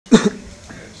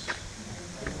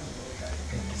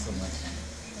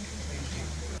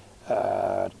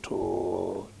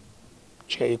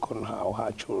check on how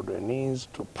her children is,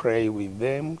 to pray with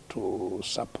them, to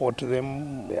support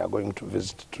them. They are going to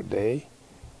visit today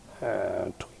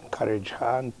to encourage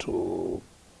her and to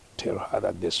tell her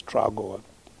that the struggle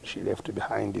she left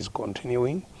behind is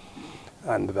continuing,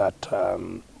 and that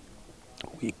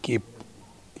we keep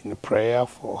in prayer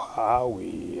for her.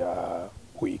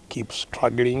 We keep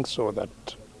struggling so that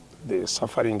the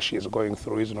suffering she is going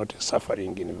through is not a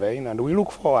suffering in vain, and we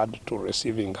look forward to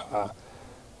receiving her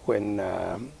when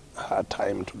her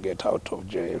time to get out of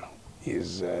jail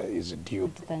is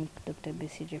due. To thank Dr.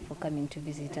 Besigye for coming to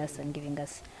visit us and giving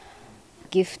us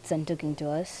gifts and talking to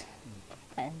us.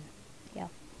 And yeah.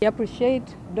 We appreciate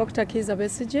Dr. Kizza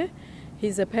Besigye.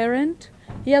 He's a parent.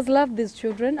 He has loved these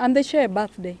children, and they share a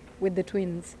birthday with the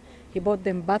twins. He bought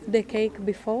them birthday cake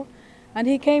before, and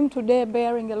he came today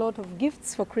bearing a lot of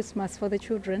gifts for Christmas for the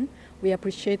children. We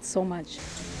appreciate so much.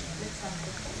 Let's